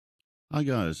Hi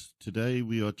guys, today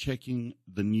we are checking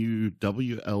the new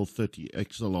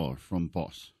WL-30XLR from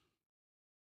Boss.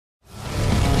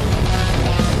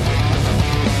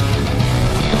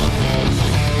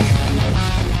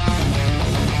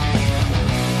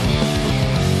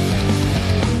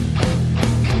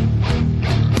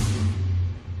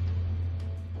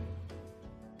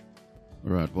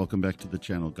 Alright, welcome back to the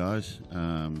channel guys.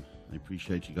 I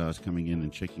appreciate you guys coming in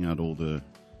and checking out all the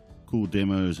cool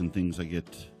demos and things I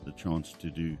get the chance to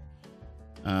do.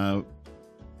 I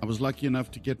was lucky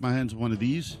enough to get my hands on one of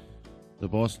these, the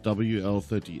Boss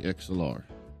WL-30XLR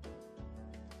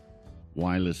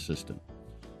wireless system.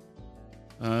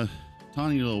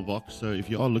 Tiny little box, so if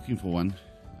you are looking for one,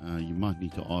 you might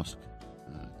need to ask,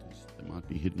 because they might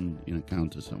be hidden in a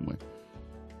counter somewhere.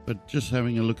 But just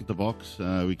having a look at the box,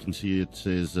 we can see it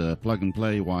says plug and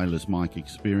play wireless mic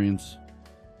experience.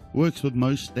 Works with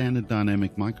most standard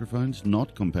dynamic microphones,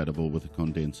 not compatible with a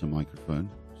condenser microphone.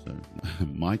 So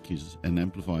mic is an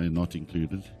amplifier not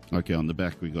included. Okay, on the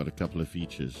back we got a couple of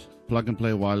features. Plug and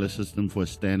play wireless system for a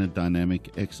standard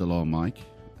dynamic XLR mic.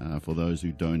 For those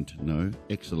who don't know,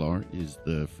 XLR is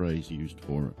the phrase used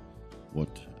for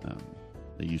what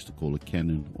they used to call a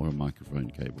Canon or a microphone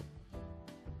cable.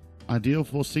 Ideal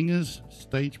for singers,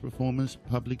 stage performers,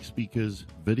 public speakers,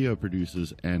 video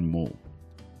producers, and more.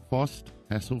 Fast,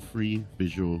 hassle-free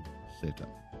visual setup.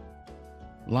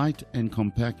 Light and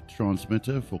compact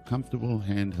transmitter for comfortable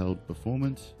handheld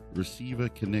performance. Receiver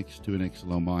connects to an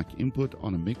XLR mic input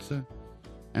on a mixer,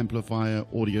 amplifier,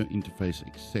 audio interface,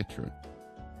 etc.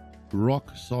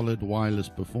 Rock solid wireless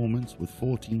performance with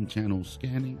 14 channel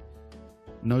scanning.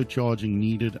 No charging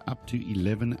needed, up to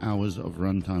 11 hours of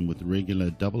runtime with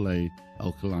regular AA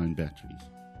alkaline batteries.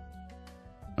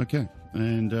 Okay,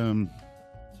 and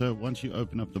so once you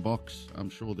open up the box, I'm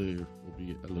sure there will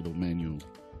be a little manual.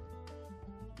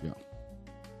 Yeah.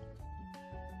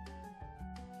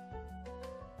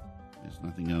 There's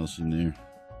nothing else in there.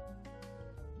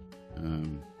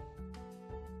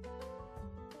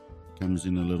 Comes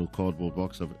in a little cardboard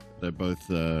box. They're both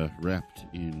wrapped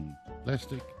in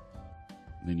plastic.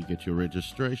 And then you get your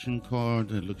registration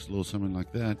card. It looks a little something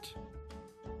like that.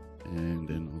 And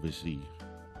then obviously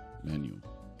manual.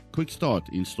 Quick start,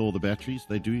 install the batteries.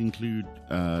 They do include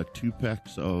 2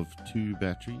 packs of 2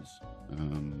 batteries.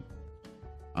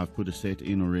 I've put a set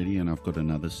in already, and I've got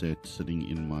another set sitting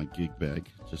in my gig bag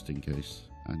just in case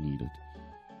I need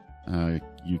it.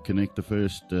 You connect the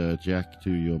first jack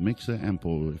to your mixer amp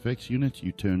or effects unit.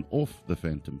 You turn off the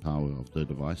phantom power of the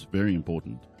device. Very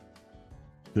important,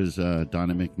 because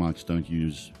dynamic mics don't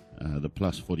use the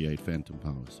plus 48 phantom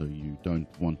power, so you don't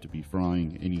want to be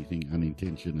frying anything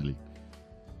unintentionally.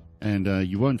 And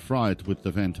you won't fry it with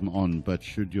the phantom on, but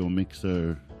should your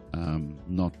mixer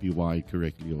not be wired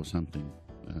correctly or something,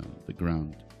 the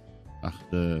ground,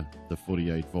 the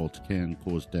 48 volts can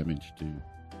cause damage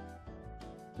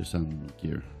to some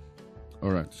gear.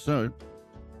 Alright, so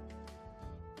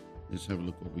let's have a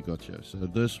look what we got here. So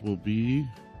this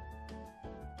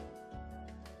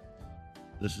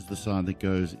is the side that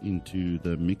goes into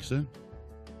the mixer.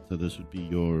 So this would be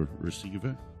your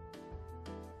receiver.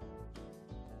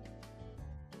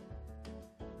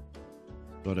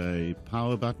 Got a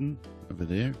power button over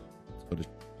there. It's got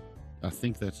I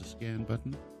think that's a scan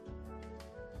button.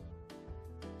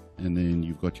 And then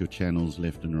you've got your channels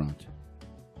left and right.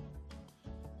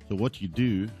 So what you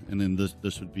do, and then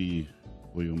this would be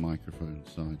for your microphone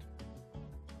side.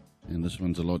 And this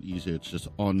one's a lot easier. It's just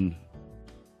on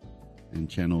and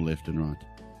channel left and right.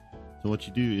 So what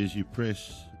you do is you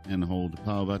press and hold the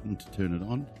power button to turn it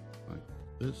on, like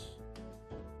this.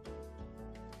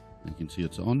 You can see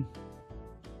it's on.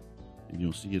 And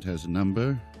you'll see it has a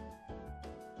number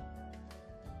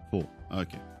 4.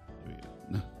 Okay, there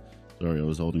we go. Sorry, I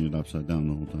was holding it upside down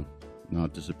the whole time. Now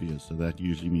it disappears, so that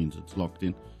usually means it's locked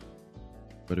in.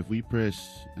 But if we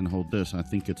press and hold this, I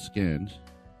think it scans.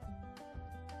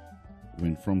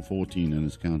 Went from 14 and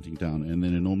it's counting down, and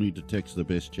then it normally detects the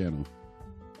best channel.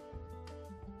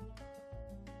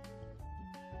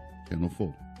 Channel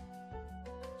 4.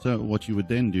 So what you would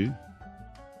then do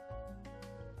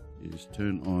is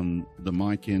turn on the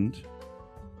mic end.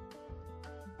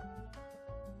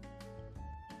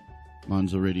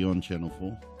 Mine's already on channel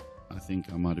 4. I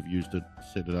think I might have used it,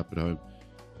 set it up at home.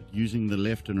 But using the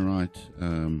left and right,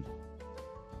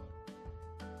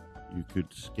 you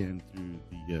could scan through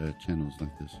the channels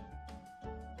like this.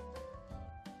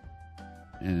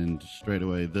 And straight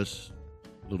away this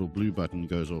little blue button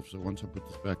goes off. So once I put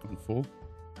this back on 4,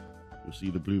 you'll see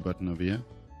the blue button over here.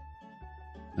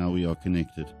 Now we are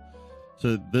connected.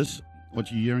 So this,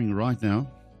 what you're hearing right now,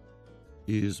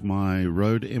 is my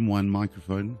Rode M1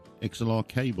 microphone XLR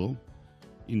cable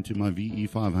into my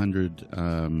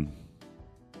VE500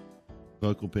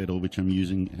 vocal pedal, which I'm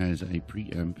using as a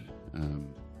preamp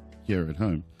here at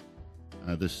home.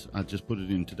 I just put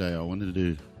it in today. I wanted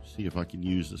to see if I can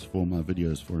use this for my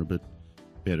videos for a bit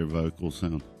better vocal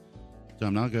sound. So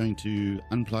I'm now going to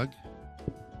unplug.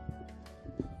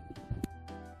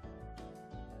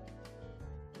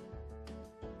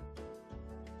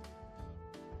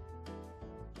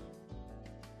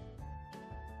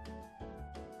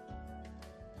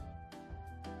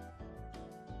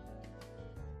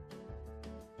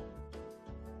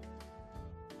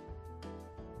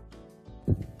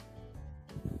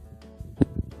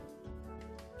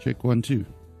 Check 1 2.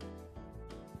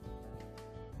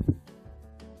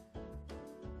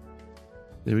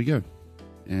 There we go.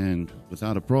 And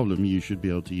without a problem, you should be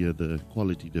able to hear the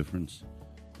quality difference.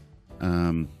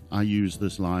 I use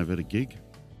this live at a gig.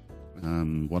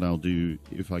 What I'll do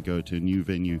if I go to a new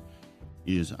venue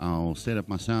is I'll set up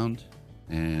my sound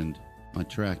and my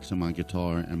tracks and my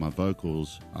guitar and my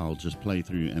vocals. I'll just play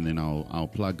through, and then I'll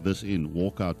plug this in,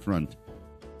 walk out front,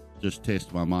 just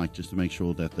test my mic just to make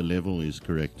sure that the level is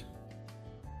correct.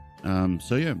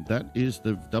 So yeah, that is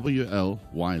the WL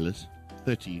wireless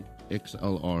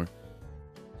 30XLR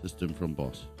system from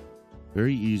Boss.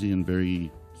 Very easy and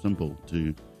very simple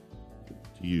to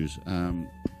use.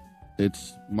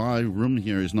 It's my room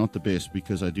here is not the best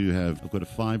because I've got a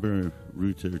fiber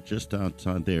router just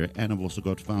outside there, and I've also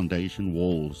got foundation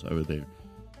walls over there.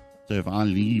 So if I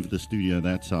leave the studio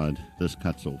that side, this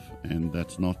cuts off, and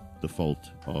that's not the fault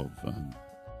of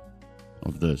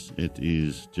this. It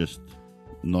is just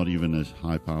not even as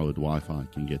high-powered Wi-Fi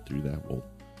can get through that wall.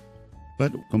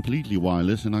 But completely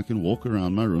wireless, and I can walk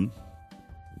around my room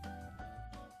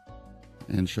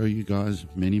and show you guys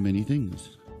many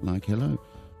things. Like, hello,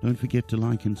 don't forget to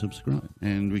like and subscribe.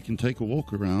 And we can take a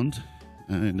walk around,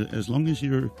 and as long as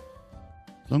you're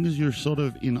sort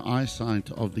of in eyesight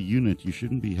of the unit, you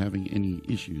shouldn't be having any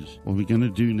issues. What we're going to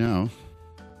do now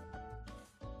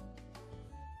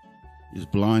is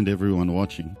blind everyone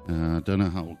watching. I don't know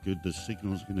how good the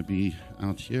signal is going to be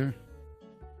out here.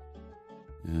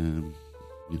 I'm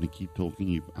going to keep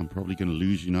talking. I'm probably going to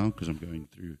lose you now because I'm going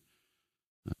through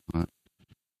a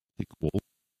thick wall.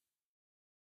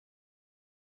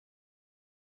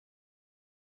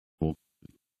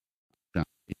 Down,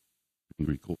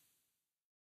 record.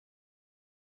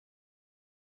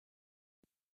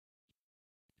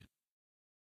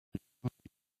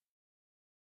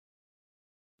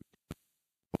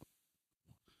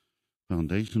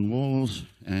 Foundation walls,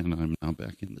 and I'm now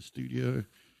back in the studio.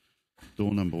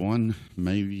 Door number 1,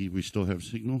 maybe we still have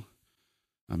signal.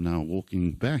 I'm now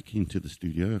walking back into the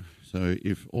studio. So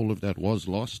if all of that was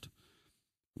lost,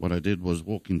 what I did was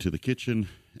walk into the kitchen,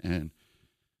 and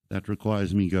that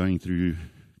requires me going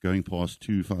past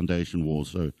 2 foundation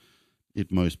walls, so it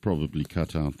most probably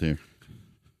cut out there.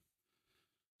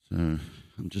 So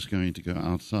I'm just going to go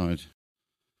outside.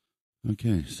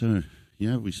 Okay, so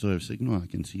yeah, we still have signal. I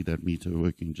can see that meter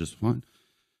working just fine.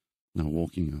 Now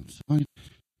walking outside,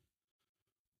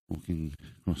 walking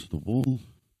across the wall,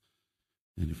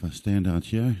 and if I stand out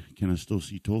here, can I still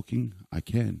see talking? I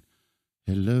can.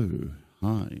 Hello,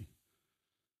 hi.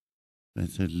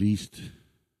 That's at least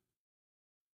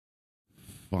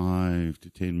 5 to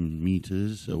 10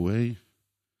 meters away.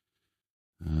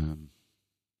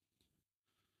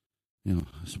 You know,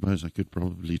 I suppose I could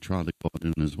probably try the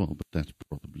garden as well, but that's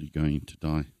probably going to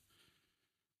die.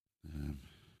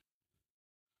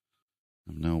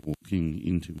 I'm now walking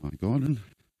into my garden,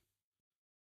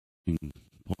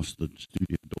 past the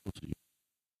studio door.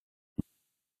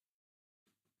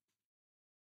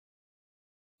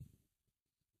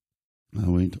 I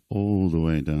went all the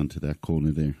way down to that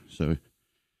corner there. So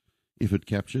if it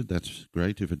captured, that's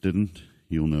great. If it didn't,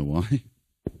 you'll know why.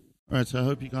 All right, so I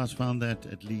hope you guys found that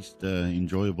at least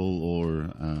enjoyable or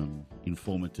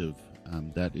informative.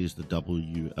 That is the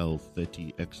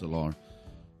WL-30XLR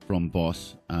from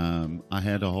Boss. I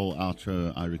had a whole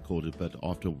outro I recorded, but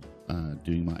after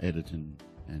doing my editing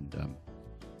and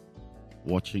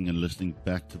watching and listening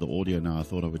back to the audio now, I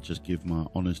thought I would just give my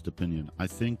honest opinion. I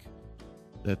think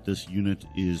that this unit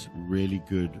is really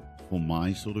good for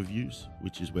my sort of use,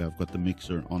 which is where I've got the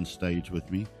mixer on stage with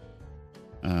me.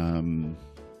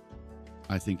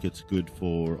 I think it's good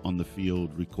for on the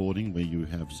field recording, where you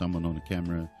have someone on a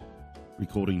camera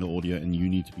recording the audio and you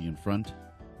need to be in front.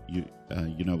 You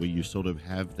know, where you sort of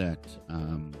have that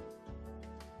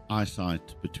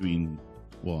eyesight between,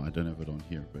 well, I don't have it on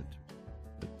here, but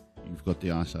you've got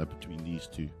the eyesight between these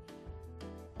two.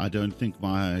 I don't think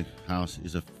my house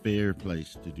is a fair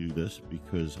place to do this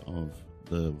because of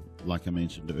like I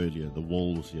mentioned earlier, the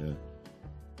walls here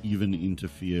even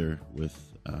interfere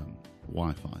with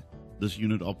Wi-Fi. This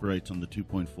unit operates on the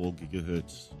 2.4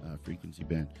 gigahertz frequency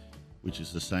band, which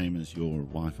is the same as your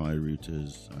Wi-Fi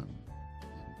routers and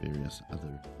various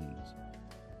other things.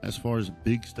 As far as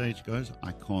big stage goes,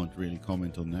 I can't really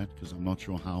comment on that because I'm not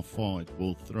sure how far it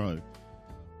will throw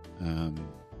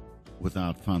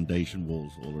without foundation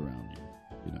walls all around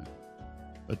you know.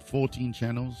 But 14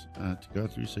 channels to go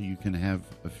through, so you can have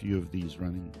a few of these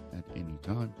running at any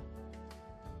time.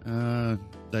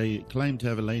 They claim to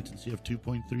have a latency of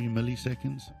 2.3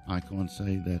 milliseconds. I can't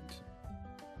say that.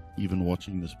 Even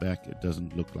watching this back, it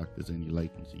doesn't look like there's any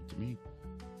latency to me.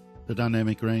 The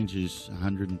dynamic range is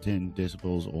 110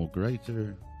 decibels or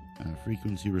greater.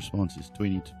 Frequency response is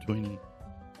 20 to 20.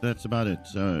 That's about it.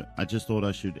 So I just thought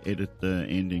I should edit the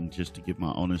ending just to give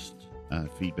my honest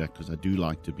feedback, because I do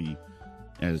like to be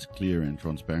as clear and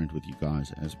transparent with you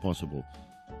guys as possible.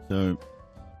 So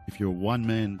if you're a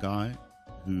one-man guy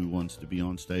who wants to be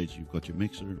on stage, you've got your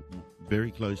mixer very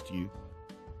close to you,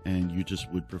 and you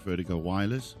just would prefer to go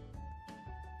wireless,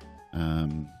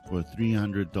 for a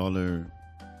 $300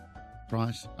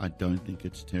 price, I don't think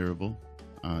it's terrible.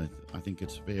 I think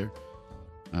it's fair,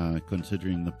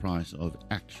 considering the price of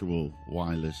actual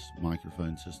wireless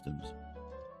microphone systems.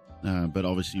 But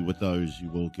obviously with those you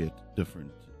will get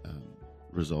different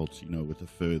results, you know, with a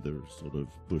further sort of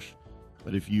push.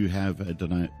 But if you have a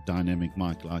dynamic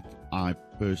mic, like I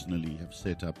personally have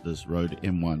set up this Rode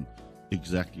M1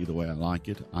 exactly the way I like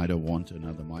it, I don't want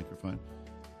another microphone.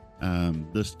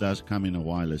 This does come in a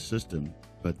wireless system,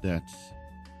 but that's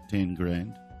 10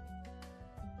 grand,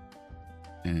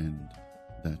 and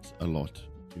that's a lot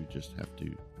to just have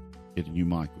to get a new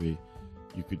mic, where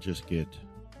you could just get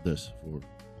this for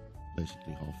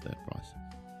basically half that price.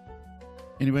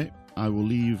 Anyway, I will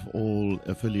leave all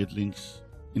affiliate links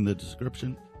in the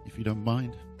description. If you don't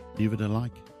mind, leave it a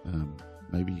like,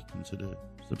 maybe consider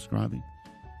subscribing.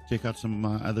 Check out some of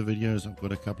my other videos. I've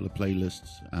got a couple of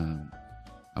playlists.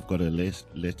 I've got a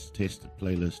Let's Test It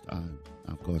playlist.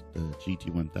 I've got the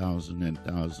GT1000 and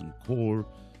 1000 Core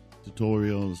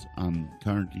tutorials. I'm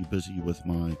currently busy with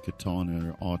my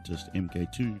Katana Artist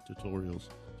MK2 tutorials.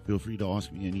 Feel free to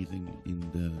ask me anything in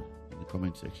the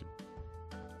comment section.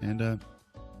 And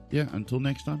yeah, until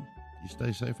next time, you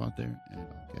stay safe out there, and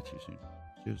I'll catch you soon.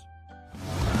 Cheers.